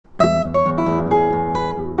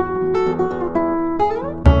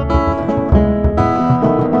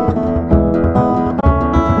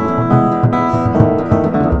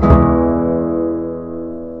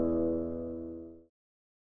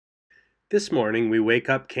This morning we wake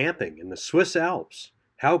up camping in the Swiss Alps.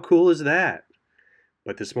 How cool is that?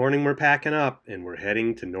 But this morning we're packing up and we're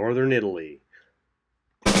heading to northern Italy.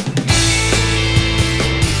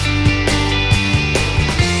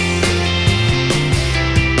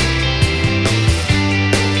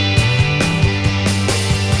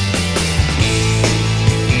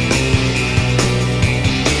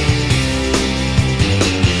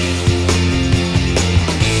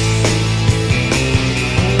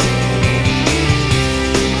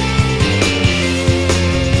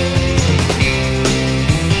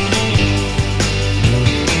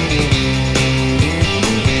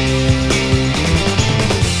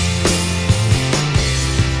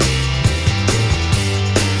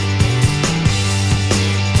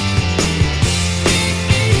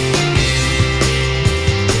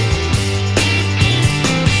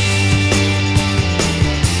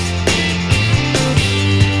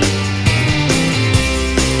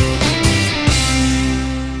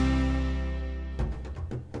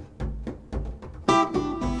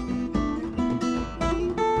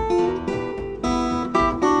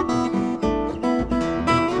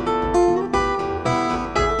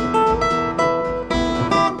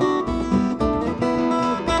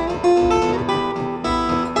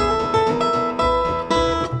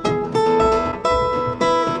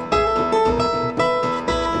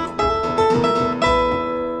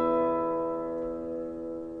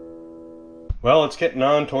 Well, it's getting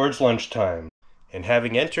on towards lunchtime, and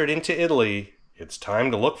having entered into Italy, it's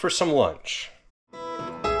time to look for some lunch.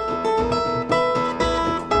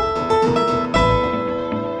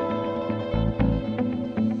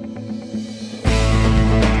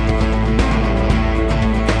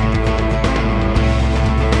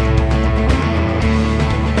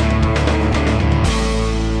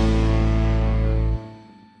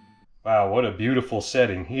 Wow, what a beautiful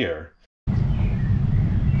setting here.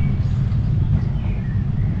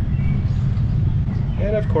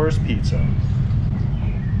 And of course, pizza.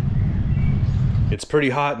 It's pretty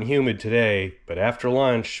hot and humid today, but after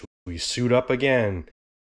lunch, we suit up again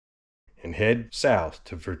and head south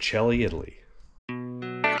to Vercelli, Italy.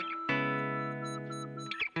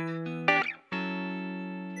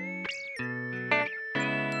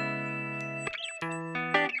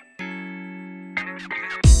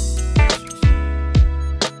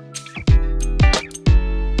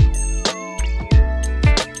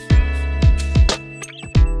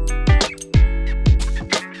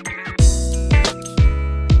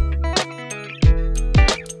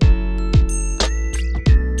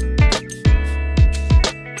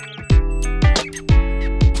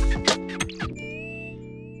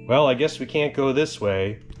 Well, I guess we can't go this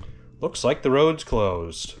way. Looks like the road's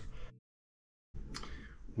closed.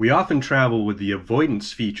 We often travel with the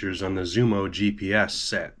avoidance features on the Zumo GPS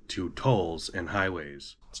set to tolls and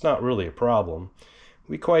highways. It's not really a problem.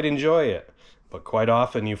 We quite enjoy it, but quite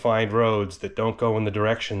often you find roads that don't go in the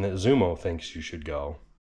direction that Zumo thinks you should go.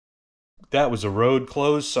 That was a road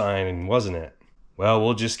closed sign, wasn't it? Well,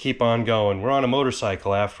 we'll just keep on going. We're on a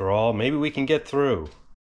motorcycle after all. Maybe we can get through.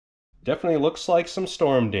 Definitely looks like some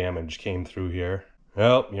storm damage came through here.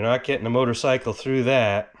 Well, you're not getting a motorcycle through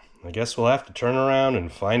that. I guess we'll have to turn around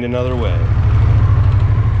and find another way.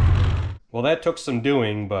 Well, that took some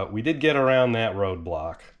doing, but we did get around that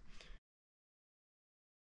roadblock.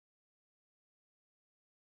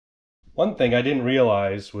 One thing I didn't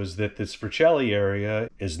realize was that this Vercelli area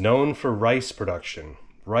is known for rice production.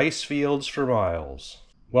 Rice fields for miles.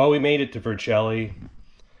 Well, we made it to Vercelli,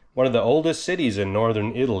 one of the oldest cities in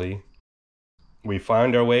northern Italy. We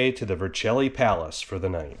found our way to the Vercelli Palace for the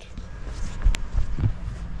night.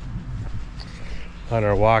 On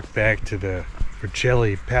our walk back to the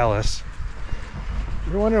Vercelli Palace,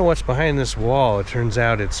 we're wondering what's behind this wall. It turns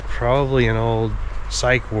out it's probably an old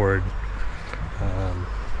psych ward.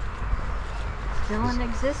 Still in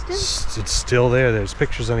existence? It's still there. There's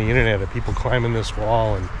pictures on the internet of people climbing this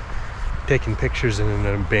wall and taking pictures in an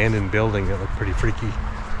abandoned building that look pretty freaky.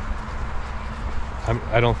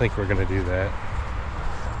 I don't think we're going to do that.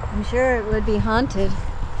 I'm sure it would be haunted.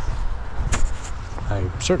 I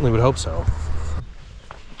certainly would hope so.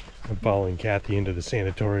 I'm following Kathy into the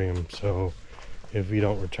sanatorium, so if we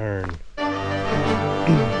don't return...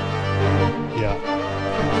 yeah.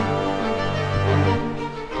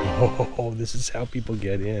 Oh, this is how people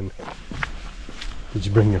get in. Did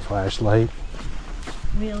you bring your flashlight?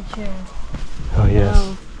 Wheelchair. Oh, yes.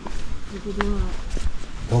 No, we did not.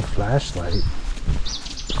 No flashlight.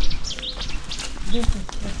 This is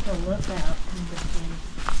just a lookout kind of thing.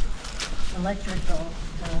 Electrical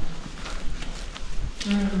stuff.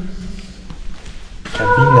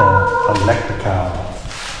 Cabina Electrica.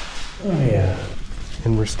 Oh yeah.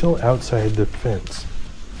 And we're still outside the fence.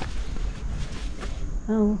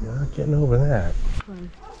 Oh. You're not getting over that.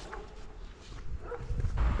 Fun.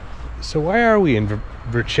 So why are we in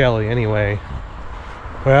Vercelli anyway?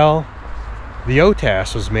 Well, the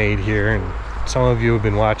OTAS was made here, and some of you have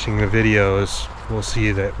been watching the videos. We'll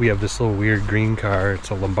see that we have this little weird green car. It's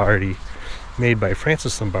a Lombardi, made by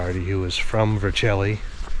Francis Lombardi, who was from Vercelli,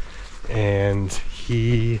 and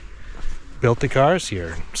he built the cars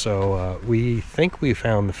here. So we think we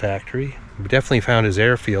found the factory. We definitely found his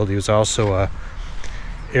airfield. He was also a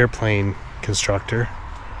airplane constructor.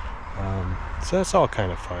 So that's all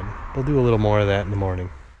kind of fun. We'll do a little more of that in the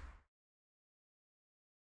morning.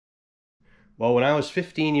 Well, when I was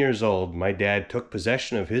 15 years old, my dad took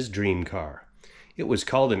possession of his dream car. It was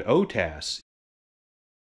called an OTAS.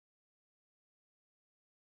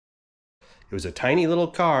 It was a tiny little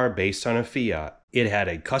car based on a Fiat. It had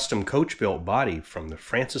a custom coach-built body from the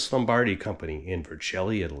Francis Lombardi Company in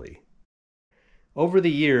Vercelli, Italy. Over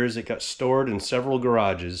the years, it got stored in several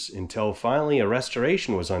garages until finally a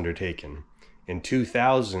restoration was undertaken. In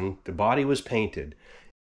 2000, the body was painted.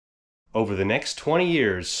 Over the next 20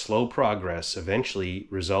 years, slow progress eventually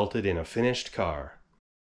resulted in a finished car.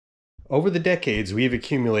 Over the decades, we've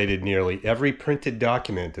accumulated nearly every printed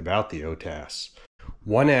document about the OTAS.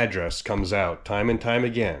 One address comes out time and time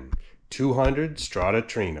again: 200 Strada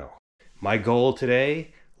Trino. My goal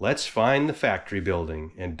today: let's find the factory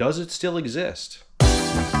building, and does it still exist?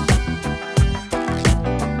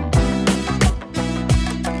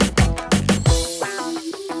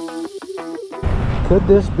 Could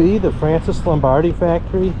this be the Francis Lombardi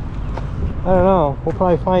factory? I don't know. We'll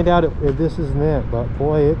probably find out if this isn't it, but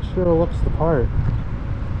boy, it sure looks the part.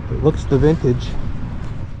 It looks the vintage.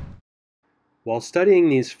 While studying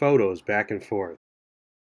these photos back and forth,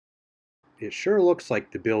 it sure looks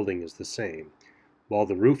like the building is the same. While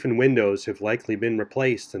the roof and windows have likely been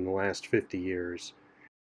replaced in the last 50 years,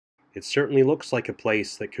 it certainly looks like a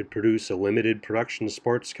place that could produce a limited production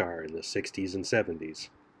sports car in the 60s and 70s.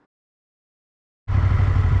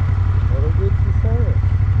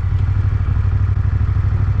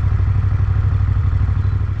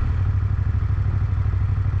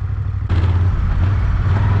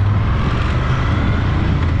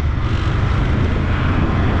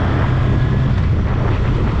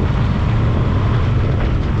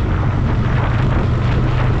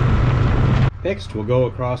 Next, we'll go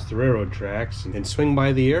across the railroad tracks and swing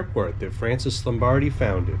by the airport that Francis Lombardi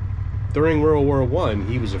founded. During World War I,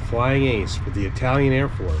 he was a flying ace for the Italian Air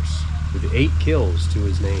Force, with 8 kills to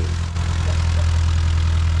his name.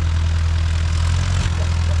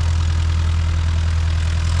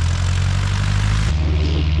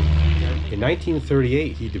 In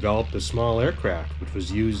 1938, he developed a small aircraft which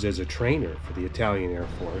was used as a trainer for the Italian Air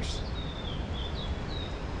Force.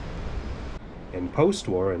 And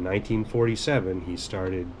post-war, in 1947, he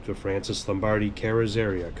started the Francis Lombardi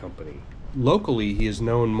Carrozzeria company. Locally, he is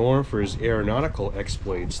known more for his aeronautical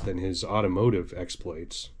exploits than his automotive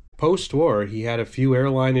exploits. Post-war, he had a few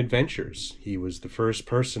airline adventures. He was the first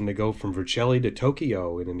person to go from Vercelli to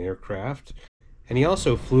Tokyo in an aircraft, and he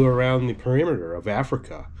also flew around the perimeter of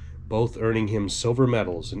Africa, both earning him silver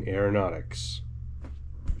medals in aeronautics.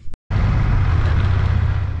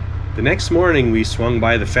 The next morning, we swung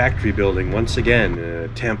by the factory building once again in an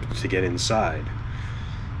attempt to get inside.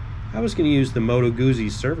 I was going to use the Moto Guzzi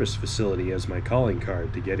service facility as my calling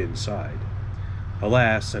card to get inside.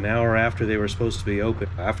 Alas, an hour after they were supposed to be open,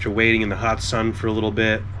 after waiting in the hot sun for a little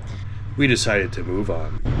bit, we decided to move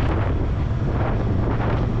on.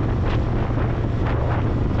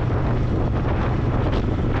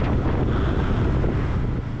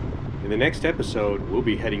 In the next episode, we'll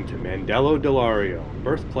be heading to Mandello dell'Ario,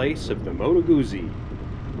 birthplace of the Moto Guzzi,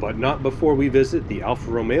 but not before we visit the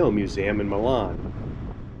Alfa Romeo Museum in Milan.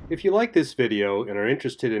 If you like this video and are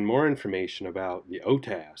interested in more information about the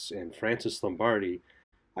OTAS and Francis Lombardi,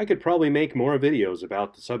 I could probably make more videos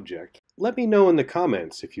about the subject. Let me know in the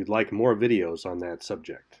comments if you'd like more videos on that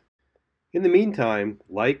subject. In the meantime,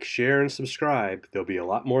 like, share, and subscribe. There'll be a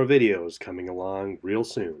lot more videos coming along real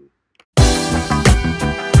soon.